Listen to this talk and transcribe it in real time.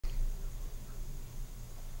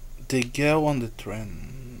The girl on the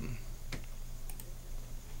train.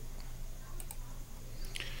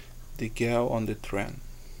 The girl on the train.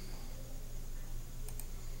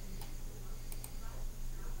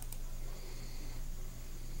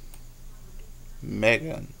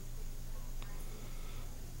 Megan.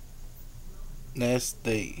 Next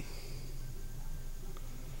day.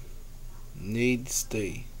 Needs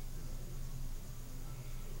day.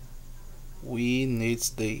 We needs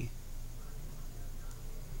day.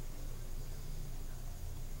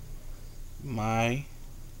 My.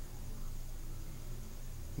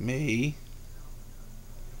 May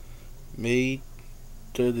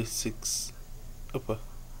 36.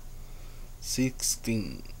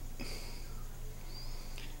 16.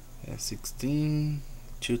 16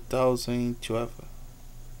 2012.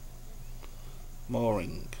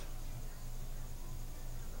 Morning.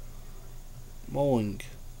 Morning.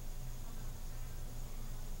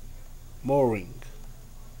 Morning.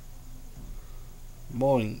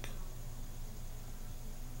 Morning.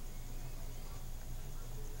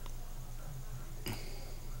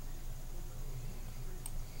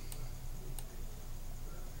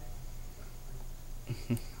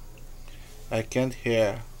 I can't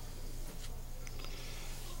hear.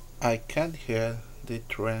 I can't hear the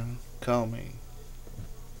train coming.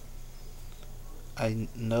 I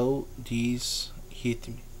know this hit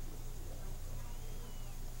me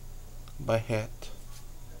by head,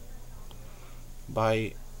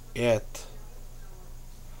 by it,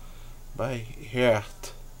 by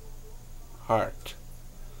heart,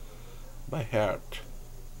 by heart.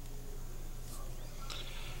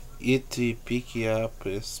 It pick up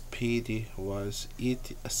speed was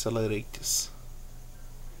it accelerates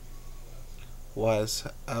was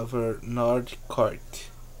our North Court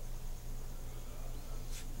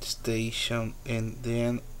station, and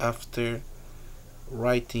then after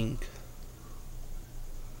writing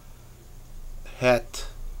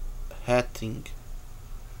hatting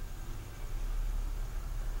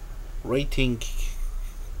rating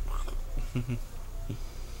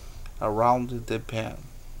around the bend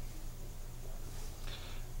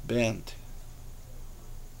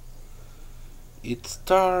it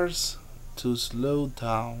starts to slow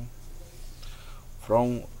down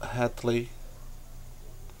from Hatley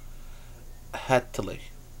Hatlate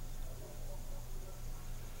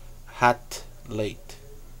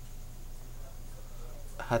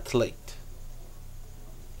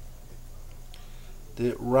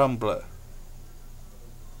the rumbler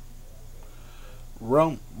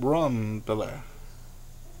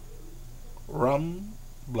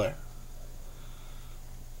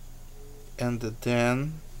and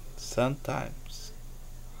then sometimes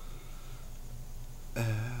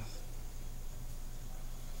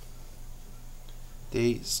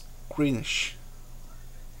they screenish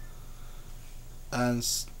and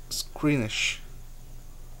screenish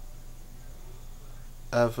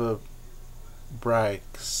ever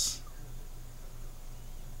breaks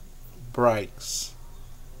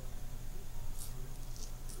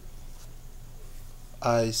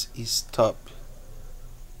eyes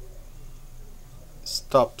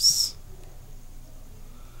stops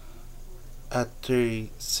at the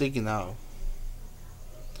signal.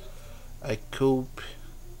 I cope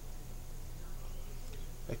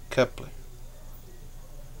a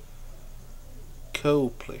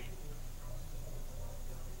Copley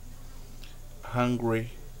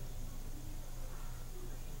hungry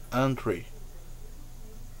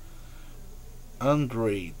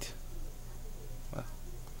Android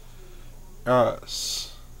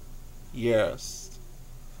us yes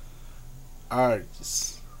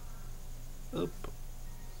arts up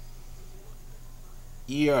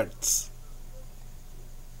yards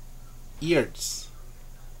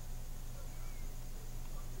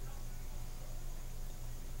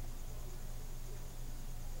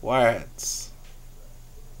words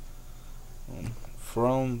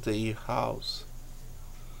from the house.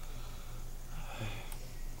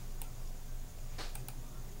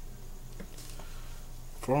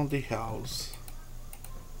 From the house.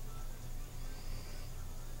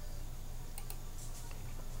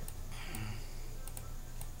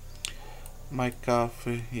 My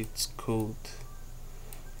coffee it's cold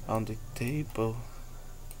on the table.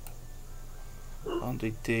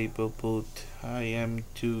 But I am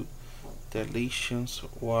too delicious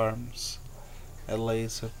worms. I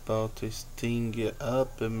lays about to sting it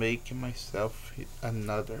up and make myself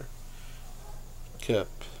another cup.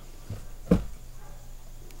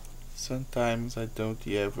 Sometimes I don't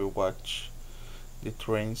ever watch the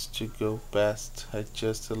trains to go past. I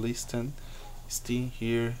just listen, stay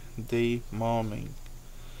here, day morning,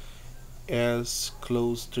 as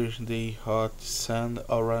close to the hot sun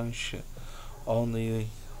orange only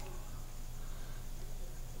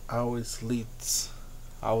always leads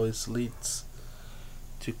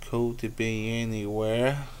to could be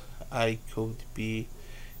anywhere I could be,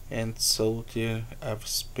 and so there I've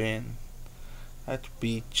spent at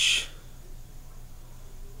beach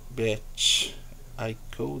I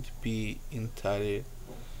could be entirely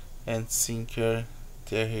and sinker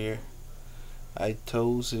there I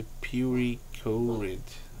those pure colored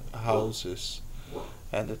houses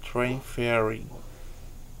and the train ferry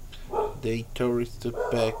they tourist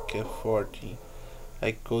back and forth.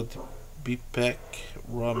 I could be back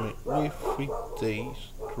roaming with 3 days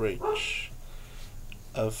stretch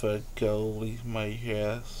of a gully my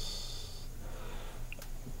ass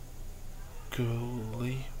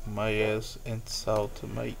and south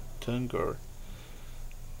my tongue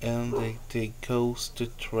and they coast the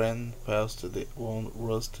train past the one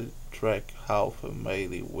rusted track half a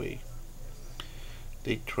mile away.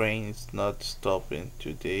 The train is not stopping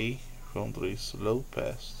today from the slow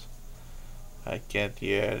past. I can't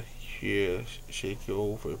yet hear shake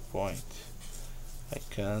over point. I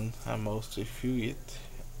can almost feel it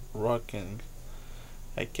rocking.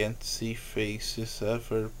 I can't see faces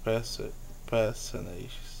ever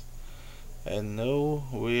passengers. I know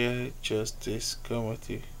we're just this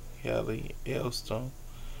comedy Haley Elston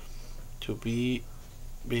to be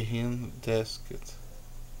behind desk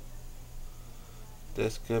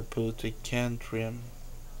but I can't dream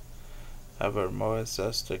ever more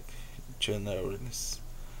exhausted generalness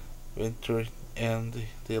winter and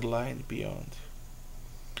the line beyond.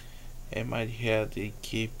 I might have to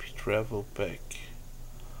keep travel back.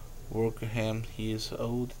 Workham his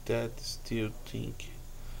old dad still think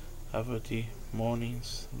about the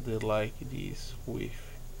mornings they like this with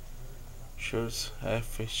shirts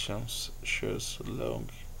affections shirts long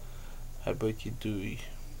about you do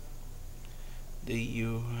the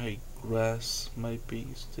you I grass my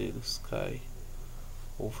big still sky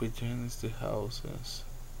overturns the houses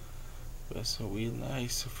with a real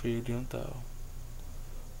nice feeling down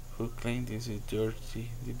who cleaned is dirty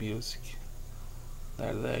the music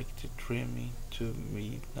I like the dreaming to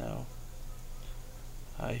me now.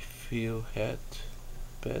 I feel had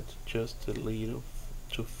but just a little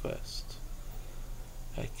too fast.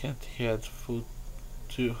 I can't head foot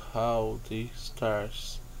to how the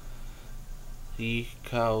stars he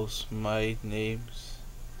calls my names.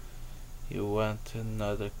 You want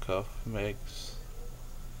another cough makes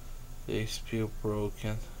the spill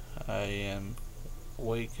broken. I am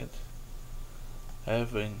wakened,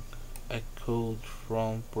 having a cold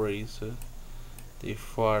from brazier, the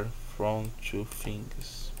far from 2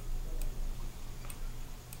 fingers.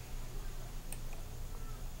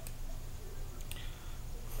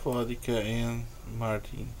 Vodka and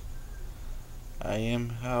Martin. I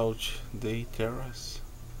am out the terrace.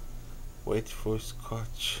 Wait for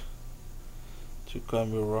Scotch to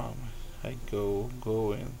come around. I go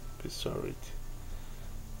and be sorry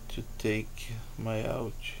to take my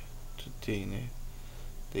out to dinner.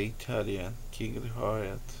 The Italian King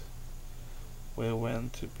Hyatt. We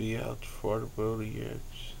went to be out for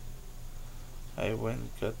years. I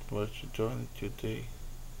went got much done today.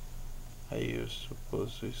 I used to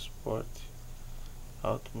post a spot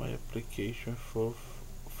out my application for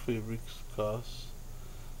fabrics course.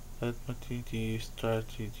 At my TD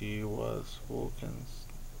strategy was walking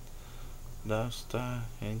downstairs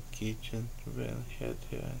and kitchen when had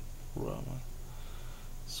a Roman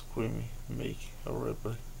screaming, making a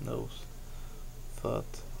rebel nose.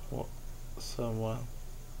 Thought someone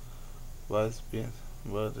was being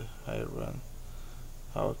murdered. I ran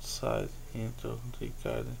outside into the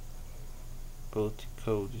garden, but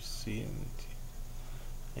could see anything.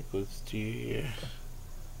 I could still hear.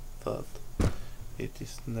 Thought it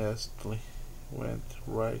is nasty. Went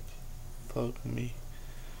right. Thought me.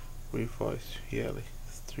 With voice yelling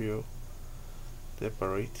through the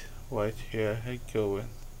parade. White hair I going.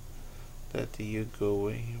 That you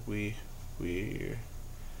going. We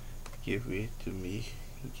give it to me.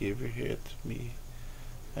 Give it here to me.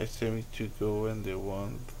 I sent me to go and the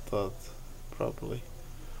one thought probably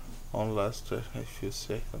on lasted a few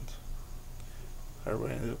seconds. I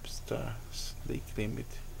ran upstairs. They climbed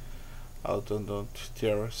out on the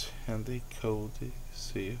terrace and they could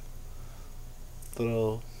see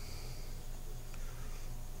through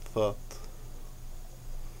thought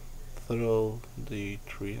through the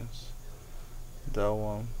trees. That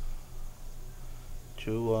one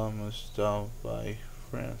 2 almost down by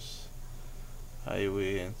France.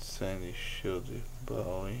 Highway and sandy shoulder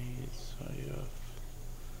blowing its eye off.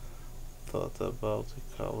 Thought about the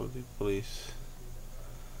cowardly police.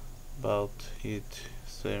 about it,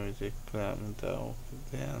 Sammy climbing down,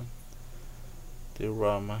 then the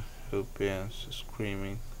Rama who begins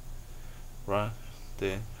screaming round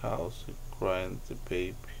the house crying the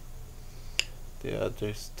baby. The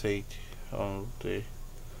other stayed on the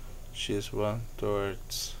she's one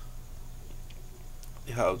towards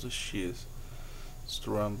the house she's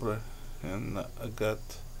strumbler and I got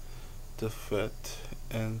the fat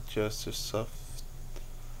and just a soft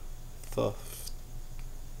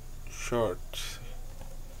short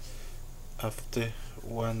after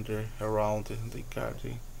wander around in the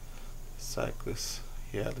garden cyclist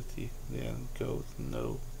reality then go to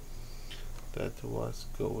know that was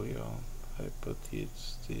going on. I put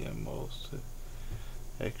it's the most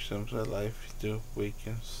actions of life do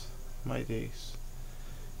weakens my days.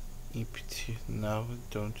 Empty now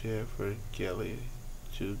don't ever get it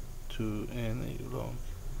to any long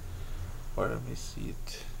or miss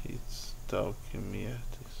it. It's talking me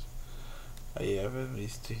at this. I ever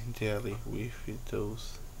missed daily with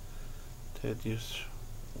those tedious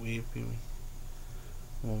weeping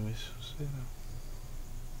moments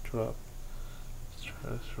drop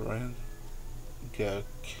stress rand gag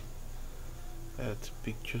at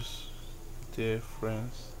pictures their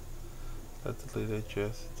friends that later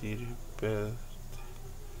just did better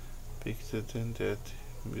picture than that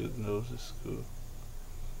mid nose school.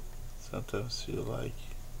 Sometimes feel like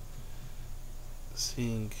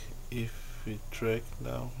seeing if we track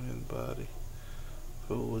now in body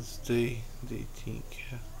who would they think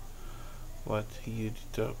what you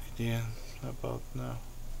talk then about now.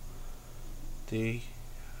 They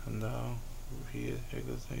now we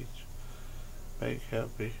recognize make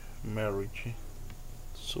happy marriage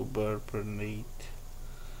subordinate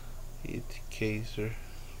it Kaiser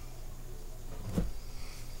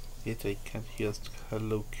it I can't just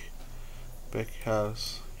look back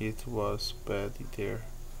house it was bad there.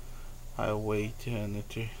 I wait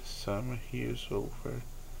another summer years over.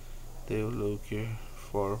 They look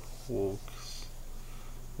for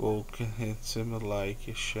walking and seem like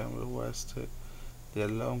a summer was the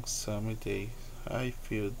long summer days. I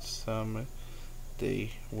feel the summer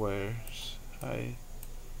day wears. I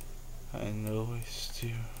know it's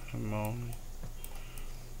still a morning.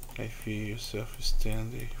 I feel yourself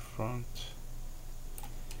standing front.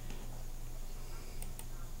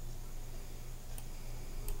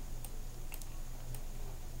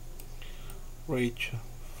 Rachel,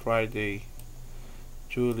 Friday,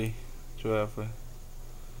 July 12,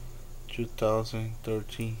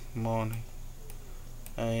 2013 morning.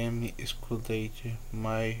 I am excluded.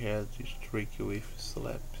 My head is tricky with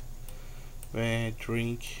sleep. When I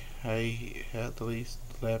drink, I at least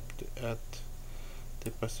slept at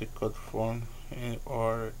the Pacific phone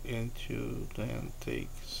or into then take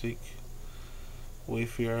sick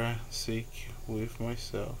with your sick with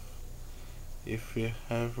myself. If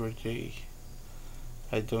every day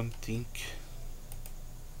I don't think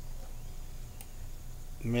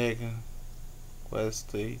Megan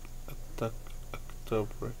Wednesday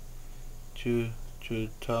October 2,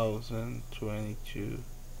 2022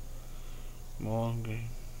 morning.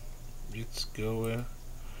 It's going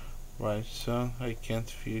right son. I can't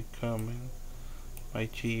feel coming. My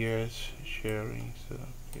tears sharing so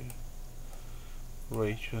okay.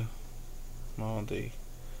 Rachel Monday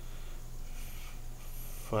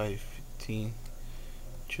 5:15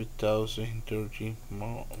 2013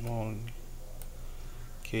 morning.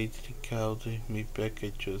 Kate called me back.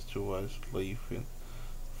 I just was leaving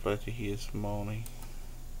Friday his morning.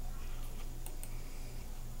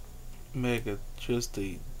 Mega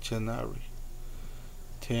Tuesday, January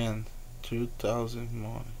 10, 2000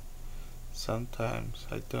 morning. Sometimes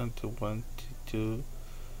I don't want to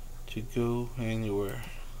go anywhere.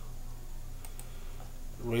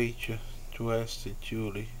 Rachel, Tuesday,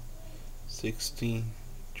 July 16,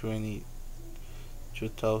 20,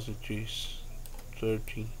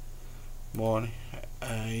 2013 morning.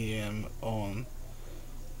 I am on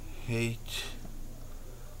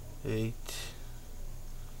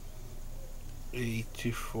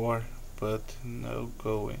 84 but no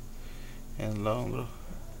going and longer.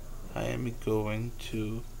 I am going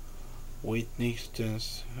to witness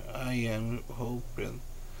this. I am hoping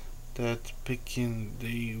that picking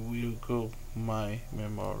they will go my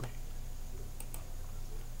memory.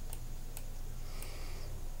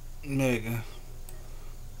 Mega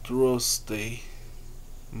Thursday,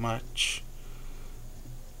 March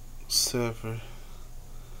 7,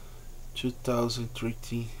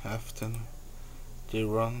 2013 afternoon. They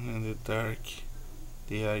run in the dark.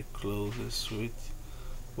 They are closest with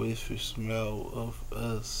the smell of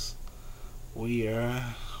us. We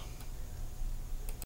are